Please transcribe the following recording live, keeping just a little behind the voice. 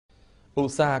ឧ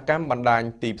ស្សាហកម្មបណ្ដាញ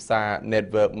ទីផ្សារ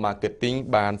Network Marketing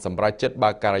បានសម្រេចចិត្តបើ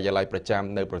កការិយាល័យប្រចាំ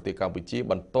នៅប្រទេសកម្ពុជា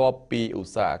បន្ទាប់ពីឧ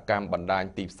ស្សាហកម្មបណ្ដាញ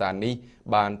ទីផ្សារនេះ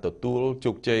បានទទួល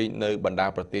ជោគជ័យនៅបណ្ដា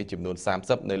ប្រទេសចំនួន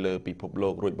30នៅលើពិភពលោ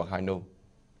ករួចមកហើយនោះ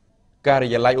ការិ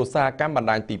យាល័យឧស្សាហកម្មបណ្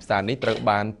ដាញទីផ្សារនេះត្រូវ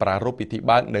បានប្រារព្ធពិធី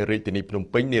បើកនៅរាជធានីភ្នំ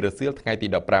ពេញនារសៀលថ្ងៃទី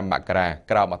15មករា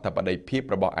ក្រោមអធិបតីភាព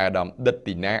របស់អាដាមដិត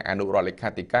ទីណាអនុរដ្ឋលេខា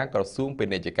ធិការក្រសួងពា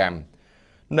ណិជ្ជកម្ម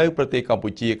នៅប្រទេសកម្ពុ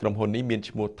ជាក្រុមហ៊ុននេះមាន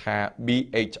ឈ្មោះថា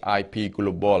bHIP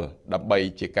Global ដើម្បី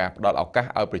ជាការផ្ដល់ឱកាស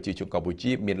ឲ្យប្រជាជនកម្ពុ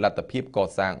ជាមានលទ្ធភាពក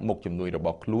សាងមុខជំនួយរប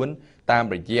ស់ខ្លួនតាម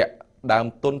រយៈដើម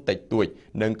ទុនតិចតួច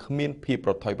និងគ្មានភាព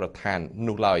ប្រថុយប្រថាន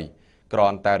នោះឡើយគ្រា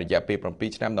ន់តែរយៈពេល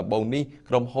7ឆ្នាំដំបូងនេះ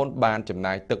ក្រុមហ៊ុនបានចំ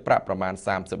ណាយទឹកប្រាក់ប្រមាណ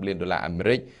$30 លានអាមេ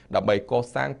រិកដើម្បីក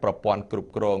សាងប្រព័ន្ធគ្រប់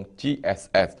គ្រង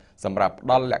GSS សម្រាប់ផ្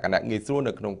ដល់លក្ខណៈងាយស្រួល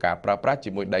នៅក្នុងការប្រើប្រាស់ជា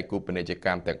មួយដៃគូពាណិជ្ជក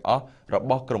ម្មទាំងអស់រ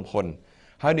បស់ក្រុមហ៊ុន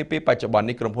ហើយនាពេលបច្ចុប្បន្ន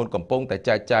នេះក្រុមហ៊ុនកំពុងតែ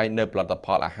ចែកចាយនៅផលិតផ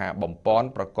លអាហារបំប៉ន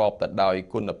ប្រកបទៅដោយ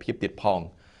គុណភាពទៀតផង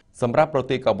សម្រាប់ប្រ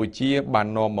ទេសកម្ពុជាបាន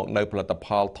នាំមកនៅផលិតផ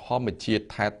លធម្មជាតិ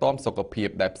ថែទាំសុខភាព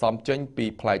ដែលផ្សំចេញពី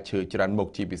ផ្លែឈើច្រើនមុខ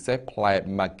ជាពិសេសផ្លែ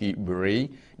Maki Berry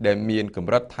ដែលមានក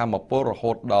ម្រិតថាមពលរ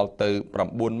ហូតដល់ទៅ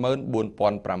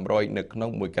 94,500 នៅក្នុង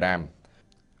1ក្រាម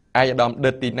អាយដាម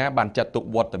ដិតទីណាបានចាត់ទុក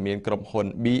វត្តមានក្រុមហ៊ុន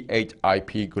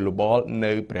bHIP Global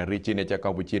នៅព្រះរាជាណាចក្រ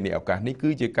កម្ពុជានេះឱកាសនេះគឺ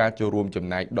ជាការចូលរួមចំ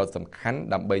ណែកដ៏សំខាន់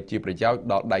ដើម្បីជាប្រយោជន៍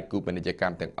ដល់ដៃគូពាណិជ្ជក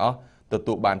ម្មទាំងអស់ទ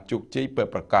ទួលបានជោគជ័យពិត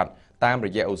ប្រាកដតាមរ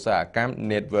យៈឧស្សាហកម្ម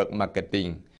Network Marketing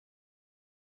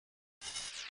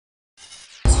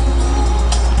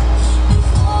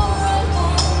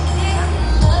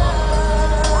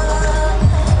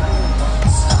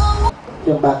ខ្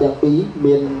ញុំបាទទាំងពីរ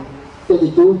មានទៅ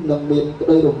ជួបនឹងមានក្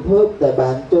តីរំភើបតែ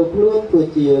បានចូលខ្លួនធ្វើ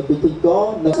ជាពិធីករ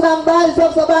និងស្ដាំដៃសុ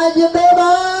ខសប្បាយជាទេ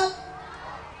បាទ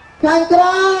ខាងក្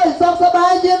រៅសុខសប្បា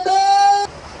យជាទេ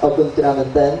អរគុណច្រើនមែន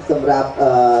ទែនសម្រាប់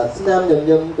ស្នាមញ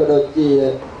ញឹមក៏ដូចជា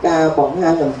ការបង្ហា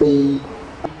ញអំពី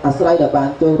អាស្រ័យដែលបាន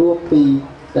ចូលរួមពី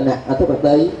គណៈអធិប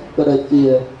តីក៏ដូចជា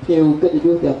ភ្ញៀវកិត្តិយ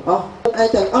សទាំងអស់ឯ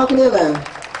ទាំងអស់គ្នាបាទ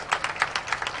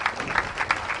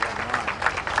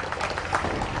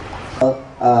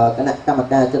គណៈកម្ម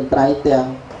ការចិនត្រៃទាំង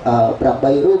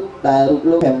8រូបដែលរូប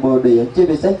លោក Cambodia ជា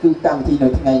ពិសេសគឺកម្មវិធីនៅ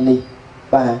ថ្ងៃនេះ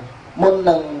បាទមុន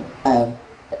នឹង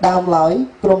ដើមឡើយ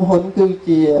ក្រុមហ៊ុនគឺ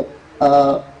ជា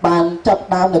បានចាប់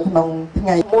ដើមនៅក្នុងថ្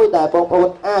ងៃមួយដែលបងប្អូន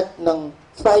អាចនឹង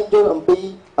ស្វែងយល់អំពី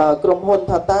ក្រុមហ៊ុន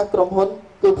ថាតើក្រុមហ៊ុន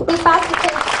គឺ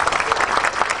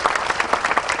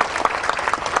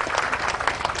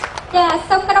ចា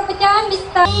សូមគោរពអញ្ជើញ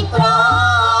Mr. ប្រ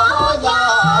យោ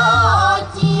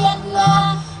ជាតិ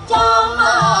ចំ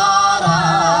រា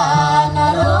ន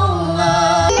រង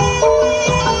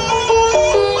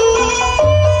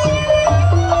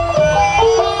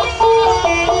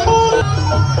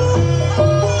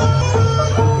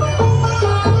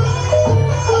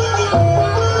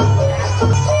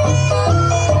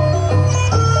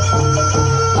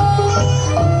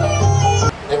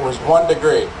1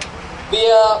 degree. វា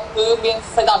គឺមាន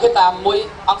សេចក្ដីភាពតាម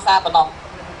1អង្សាប៉ុណ្ណោះ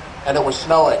And it was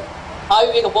snowing. ហើយ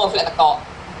វាកំពុងធ្លាក់ទឹកកក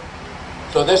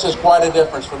So this is quite a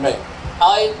difference for me.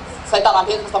 ហើយសេចក្ដី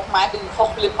ភាពរបស់ខ្មែរគឺខុស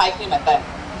គ្នាផ្នែកគ្នាមែនតើ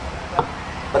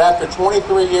But after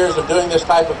 23 years of doing this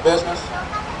type of business,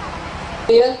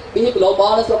 វា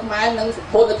global នៅស្រុកខ្មែរនឹងស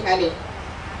ម្ពោធនៅថ្ងៃនេះ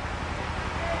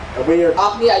we are អ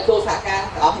ស់គ្នាឲ្យចូលសហការ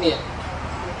ទាំងអស់គ្នា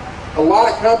a lot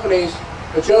of companies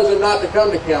have chosen not to come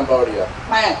to Cambodia.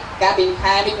 ខ្មែរកាលពី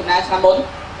ខែនេះកណ្ដាលឆ្នាំមុន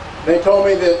They told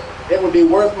me that it would be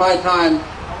worth my time.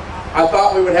 I thought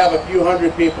we would have a few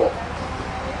hundred people.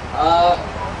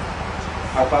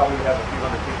 I thought we would have a few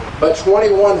hundred people. But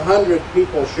 2,100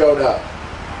 people showed up.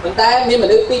 ប៉ុន្តែមានម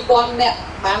នុស្ស 2,000 នាក់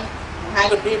បានបង្ហាញ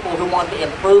The people who want to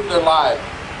improve their lives.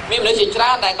 មានមនុស្សជាច្រើ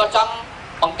នដែលគាត់ចង់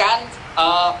បង្កើន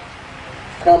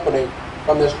Company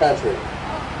from this country.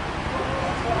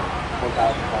 អូ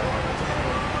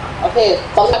ខេ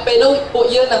ប៉ុន្តែពេលនោះពួក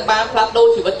យើងនឹងបានផ្លាស់ប្ដូរ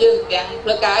ជីវិតយើងទាំងផ្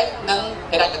លូវកាយនិង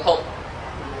ហិរញ្ញវត្ថុ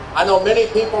I know many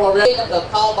people already. នឹង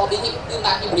ផលរបស់ bHIP គឺ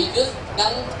បានពី religious និ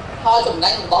ងផលចំណេ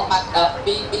ញរបស់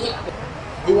bHIP.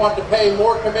 We want to pay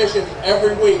more commissions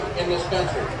every week in this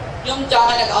country. ខ្ញុំចង់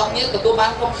ឲ្យអ្នកទាំងអស់គ្នាទទួលបា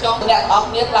នគ្រប់ខ្យងអ្នកទាំងអស់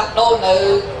គ្នាផ្លាស់ប្ដូរនៅរ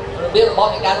បៀបរបប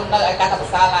នៃការរស់នៅឲ្យកាន់តែប្រ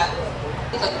សើរឡើង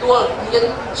ទទួលមាន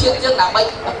ជាតិយើងដើម្បី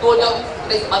ទទួលយកសេចក្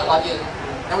ដីសម្បត្តិរបស់យើង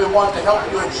And we want to help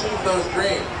you achieve those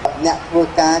dreams. អ្នកធ្វើ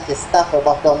ការជា staff រប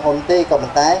ស់ក្រុមហ៊ុនទេក៏ប៉ុ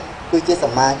ន្តែគឺជាស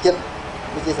មាជិក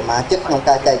ក្នុង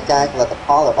ការចែកចាយផលិតផ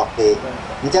លរបស់គេ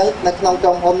អញ្ចឹងនៅក្នុងក្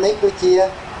រុមហ៊ុននេះគឺជា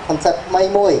concept ថ្មី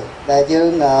មួយដែលយើ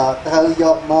ងត្រូវយ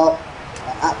កមក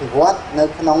អភិវឌ្ឍនៅ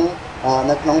ក្នុ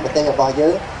ងប្រទេសរបស់យើ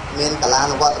ងមានកាលា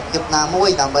នុវត្តភាពណាមួយ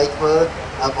ដើម្បីធ្វើ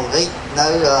បង្រីកនៅ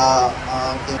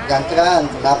យ៉ាងច្រើន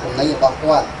សម្រាប់ពលរដ្ឋរបស់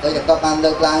គាត់ដោយតែគាត់បាន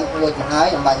លើកឡើងរួចមកហើយ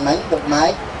អំបញ្ញមិញលោកម៉ែ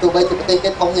កទោះបីជាប្រទេសគេ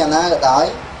ធំយ៉ាងណាក៏ដោយ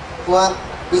គាត់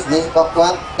business របស់គា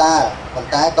ត់តែប៉ុន្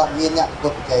តែគាត់មានអ្នកប្រកួ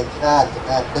តប្រជែងច្រើនចំ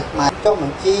ណែកទឹកម៉ែចុះប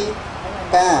ញ្ជី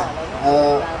ការ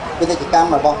ពាណិជ្ជកម្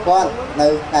មរបស់គាត់នៅ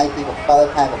ថ្ងៃទី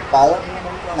7ខែ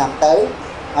7ឆ្នាំទៅ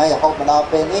ហើយរហូតមកដល់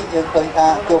ពេលនេះយើងឃើញថា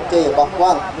ជោគជ័យរបស់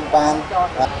គាត់គឺបាន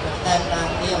តែតាម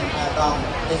នាមតាម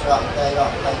ទេសរដ្ឋតែរ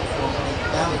ដ្ឋផ្នែកក្រសួងពាណិជ្ជ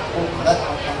កម្មគូផលិត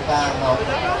ក្នុងការមក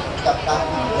ចាប់តាម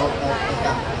វិនិយោគនៅក្នុងក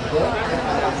ម្ពុជាយើង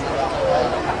បានសម្រា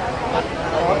ប់